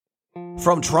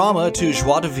From trauma to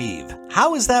joie de vivre.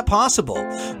 How is that possible?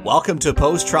 Welcome to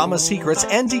Post-Trauma Secrets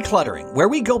and Decluttering, where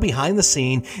we go behind the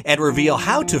scene and reveal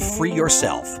how to free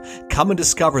yourself. Come and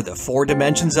discover the 4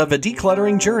 dimensions of a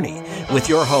decluttering journey with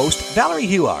your host, Valerie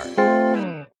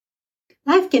Huard.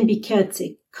 Life can be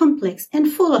chaotic, complex,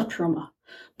 and full of trauma.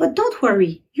 But don't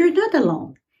worry, you're not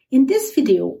alone. In this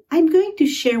video, I'm going to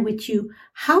share with you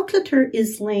how clutter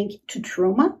is linked to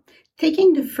trauma,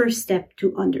 taking the first step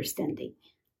to understanding.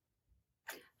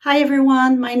 Hi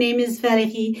everyone, my name is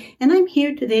Valerie, and I'm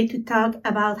here today to talk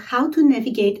about how to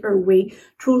navigate our way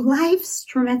through life's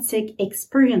traumatic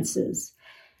experiences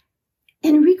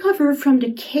and recover from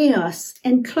the chaos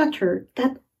and clutter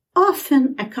that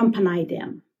often accompany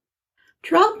them.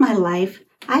 Throughout my life,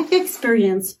 I've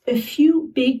experienced a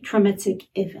few big traumatic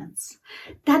events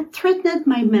that threatened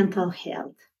my mental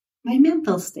health, my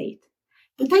mental state.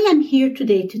 But I am here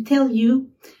today to tell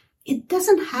you it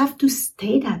doesn't have to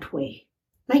stay that way.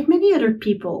 Like many other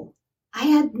people, I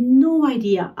had no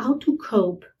idea how to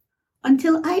cope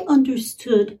until I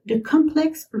understood the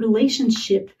complex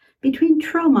relationship between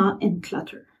trauma and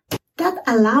clutter. That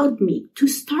allowed me to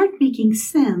start making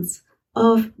sense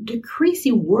of the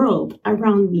crazy world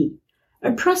around me,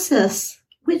 a process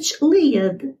which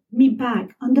led me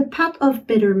back on the path of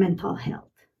better mental health.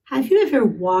 Have you ever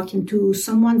walked into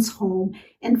someone's home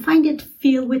and find it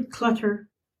filled with clutter?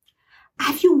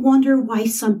 Have you wondered why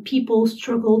some people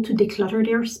struggle to declutter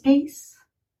their space?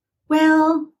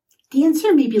 Well, the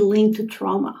answer may be linked to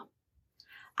trauma.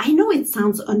 I know it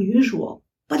sounds unusual,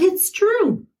 but it's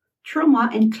true. Trauma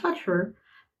and clutter,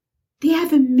 they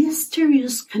have a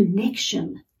mysterious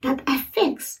connection that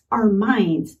affects our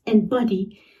minds and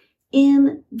body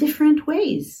in different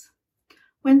ways.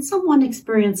 When someone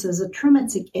experiences a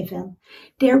traumatic event,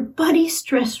 their body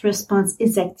stress response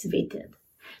is activated.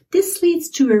 This leads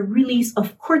to a release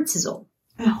of cortisol,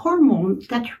 a hormone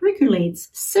that regulates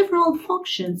several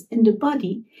functions in the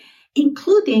body,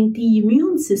 including the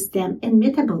immune system and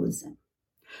metabolism.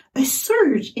 A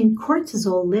surge in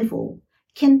cortisol level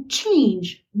can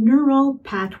change neural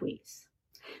pathways,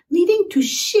 leading to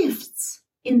shifts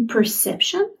in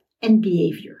perception and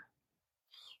behavior.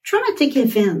 Traumatic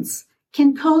events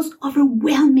can cause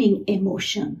overwhelming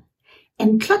emotion,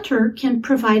 and clutter can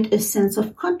provide a sense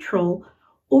of control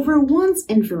over one's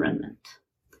environment.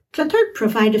 Clutter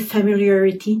provides a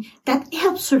familiarity that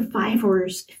helps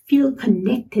survivors feel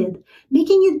connected,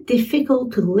 making it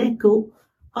difficult to let go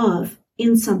of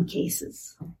in some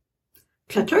cases.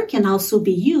 Clutter can also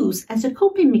be used as a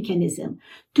coping mechanism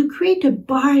to create a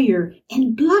barrier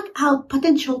and block out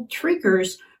potential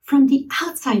triggers from the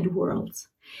outside world.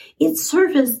 It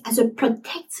serves as a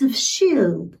protective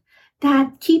shield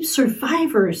that keeps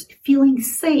survivors feeling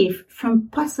safe from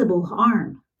possible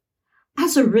harm.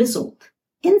 As a result,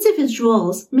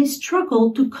 individuals may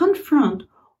struggle to confront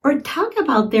or talk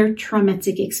about their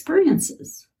traumatic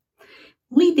experiences,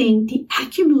 leading the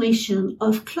accumulation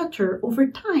of clutter over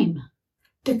time.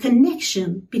 The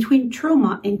connection between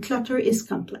trauma and clutter is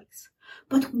complex,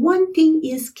 but one thing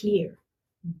is clear.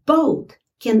 Both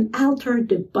can alter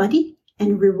the body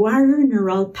and rewire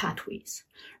neural pathways,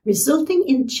 resulting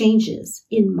in changes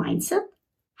in mindset,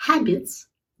 habits,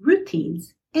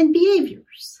 routines, and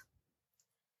behaviors.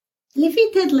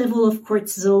 Elevated level of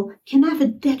cortisol can have a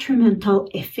detrimental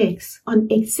effects on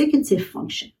executive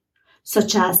function,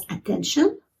 such as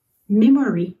attention,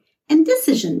 memory, and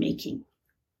decision-making.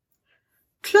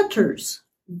 Clutter's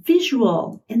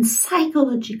visual and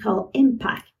psychological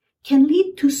impact can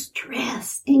lead to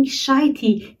stress,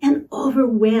 anxiety, and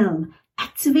overwhelm,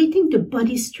 activating the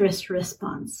body's stress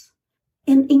response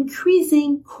and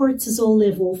increasing cortisol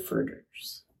level further.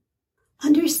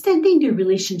 Understanding the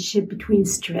relationship between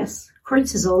stress,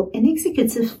 cortisol, and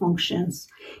executive functions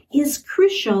is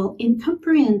crucial in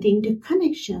comprehending the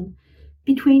connection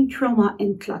between trauma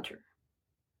and clutter.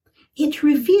 It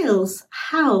reveals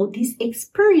how these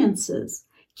experiences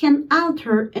can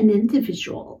alter an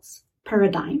individual's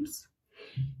paradigms,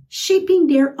 shaping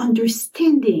their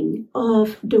understanding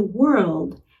of the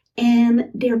world and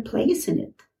their place in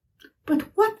it. But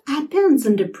what happens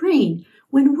in the brain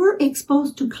when we're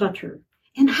exposed to clutter?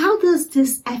 And how does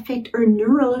this affect our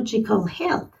neurological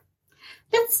health?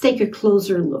 Let's take a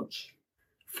closer look.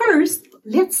 First,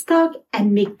 let's talk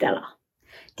amygdala.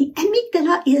 The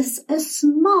amygdala is a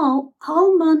small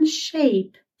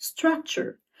almond-shaped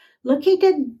structure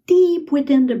located deep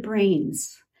within the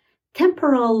brain's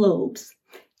temporal lobes,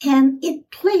 and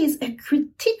it plays a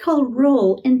critical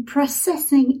role in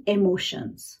processing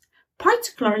emotions,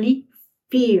 particularly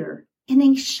fear and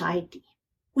anxiety.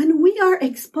 When we are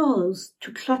exposed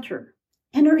to clutter,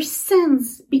 and our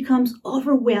sense becomes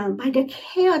overwhelmed by the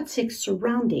chaotic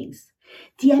surroundings,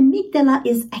 the amygdala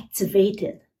is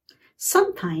activated,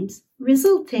 sometimes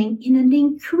resulting in an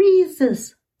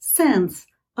increased sense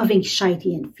of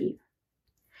anxiety and fear.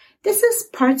 This is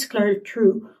particularly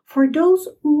true for those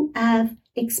who have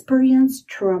experienced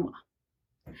trauma,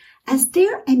 as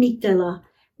their amygdala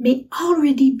may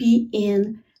already be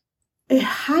in a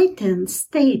heightened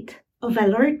state of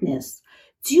alertness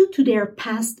due to their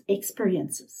past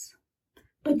experiences.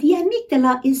 But the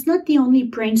amygdala is not the only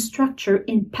brain structure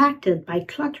impacted by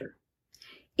clutter.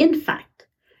 In fact,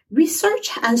 research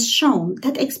has shown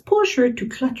that exposure to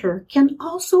clutter can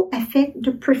also affect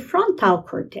the prefrontal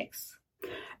cortex,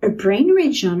 a brain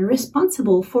region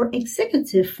responsible for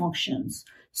executive functions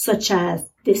such as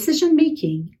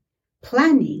decision-making,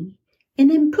 planning, and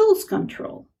impulse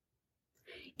control.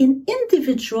 In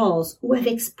individuals who have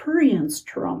experienced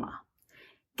trauma,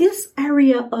 this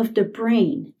area of the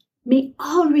brain may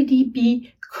already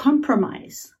be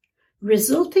compromised,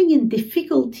 resulting in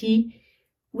difficulty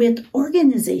with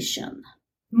organization,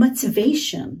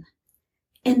 motivation,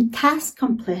 and task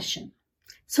completion.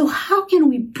 So how can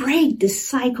we break this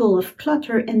cycle of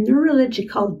clutter and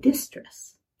neurological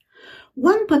distress?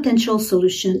 One potential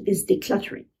solution is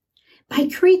decluttering. By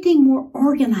creating more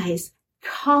organized,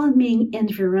 calming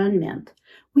environment,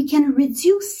 we can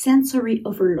reduce sensory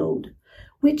overload,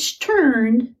 which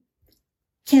turn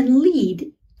can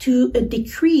lead to a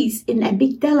decrease in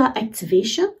amygdala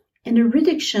activation and a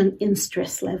reduction in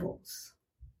stress levels.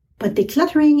 But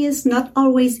decluttering is not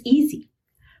always easy,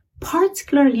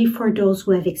 particularly for those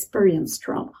who have experienced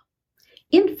trauma.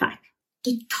 In fact,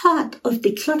 the thought of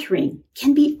decluttering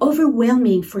can be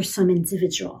overwhelming for some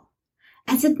individuals,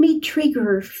 as it may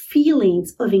trigger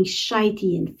feelings of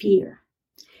anxiety and fear.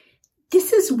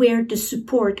 This is where the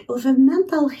support of a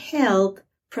mental health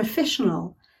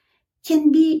professional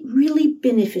can be really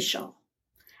beneficial,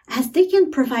 as they can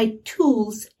provide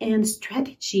tools and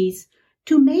strategies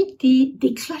to make the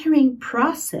decluttering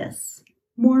process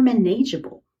more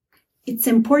manageable. It's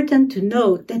important to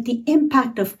note that the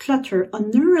impact of clutter on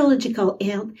neurological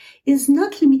health is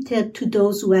not limited to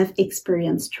those who have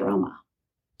experienced trauma.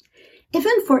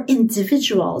 Even for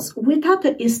individuals without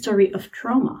a history of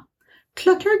trauma,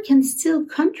 clutter can still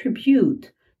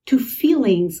contribute to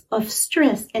feelings of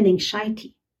stress and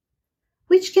anxiety,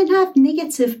 which can have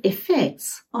negative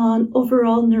effects on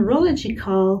overall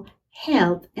neurological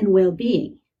health and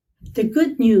well-being. The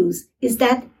good news is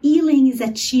that healing is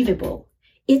achievable.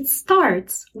 It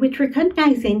starts with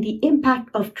recognizing the impact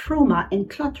of trauma and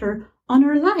clutter on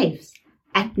our lives,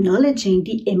 acknowledging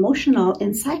the emotional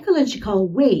and psychological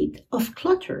weight of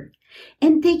clutter,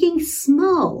 and taking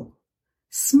small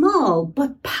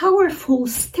but powerful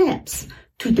steps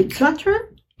to declutter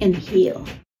and heal.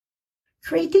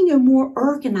 Creating a more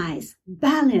organized,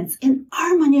 balanced, and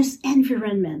harmonious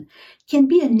environment can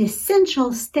be an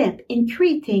essential step in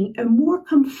creating a more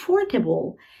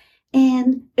comfortable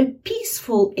and a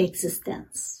peaceful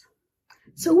existence.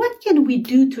 So what can we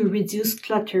do to reduce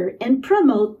clutter and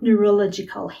promote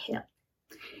neurological health?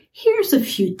 Here's a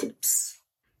few tips.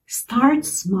 Start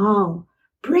small.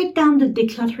 Break down the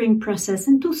decluttering process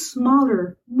into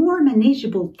smaller, more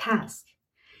manageable tasks.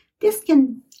 This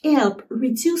can help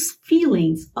reduce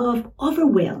feelings of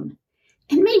overwhelm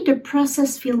and make the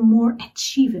process feel more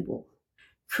achievable.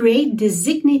 Create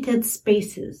designated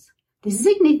spaces.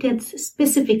 Designated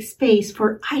specific space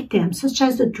for items such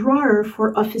as a drawer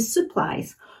for office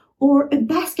supplies or a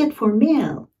basket for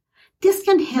mail. This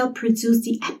can help reduce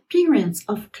the appearance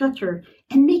of clutter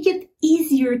and make it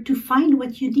easier to find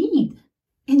what you need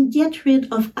and get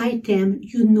rid of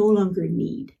items you no longer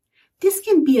need. This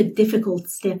can be a difficult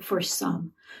step for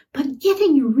some, but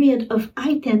getting rid of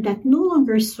items that no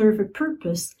longer serve a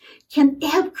purpose can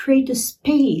help create a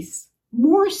space,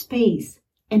 more space,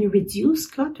 and reduce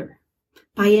clutter.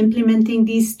 By implementing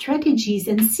these strategies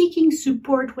and seeking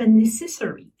support when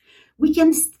necessary, we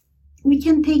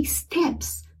can take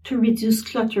steps to reduce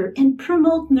clutter and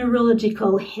promote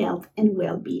neurological health and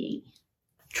well-being.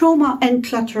 Trauma and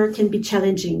clutter can be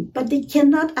challenging, but they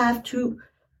cannot have to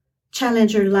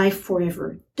challenge our life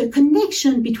forever. The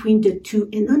connection between the two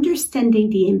and understanding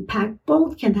the impact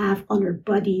both can have on our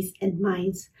bodies and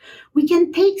minds, we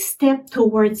can take steps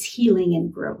towards healing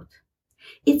and growth.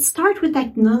 It starts with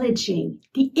acknowledging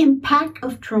the impact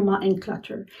of trauma and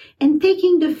clutter and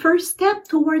taking the first step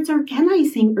towards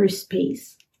organizing our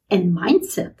space and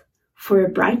mindset for a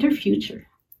brighter future.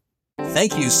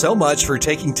 Thank you so much for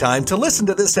taking time to listen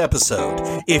to this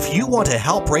episode. If you want to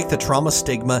help break the trauma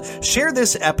stigma, share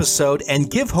this episode and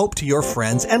give hope to your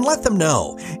friends and let them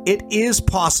know it is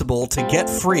possible to get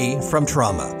free from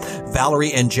trauma.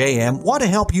 Valerie and JM want to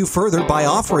help you further by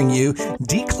offering you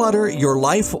Declutter Your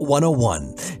Life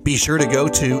 101. Be sure to go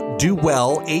to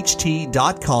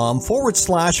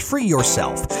dowellht.com/free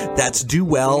yourself. That's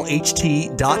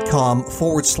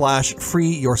dowellht.com/free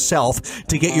yourself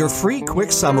to get your free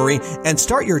quick summary and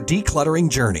start your decluttering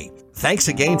journey. Thanks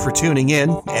again for tuning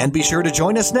in, and be sure to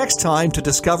join us next time to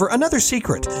discover another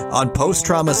secret on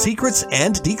post-trauma secrets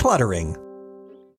and decluttering.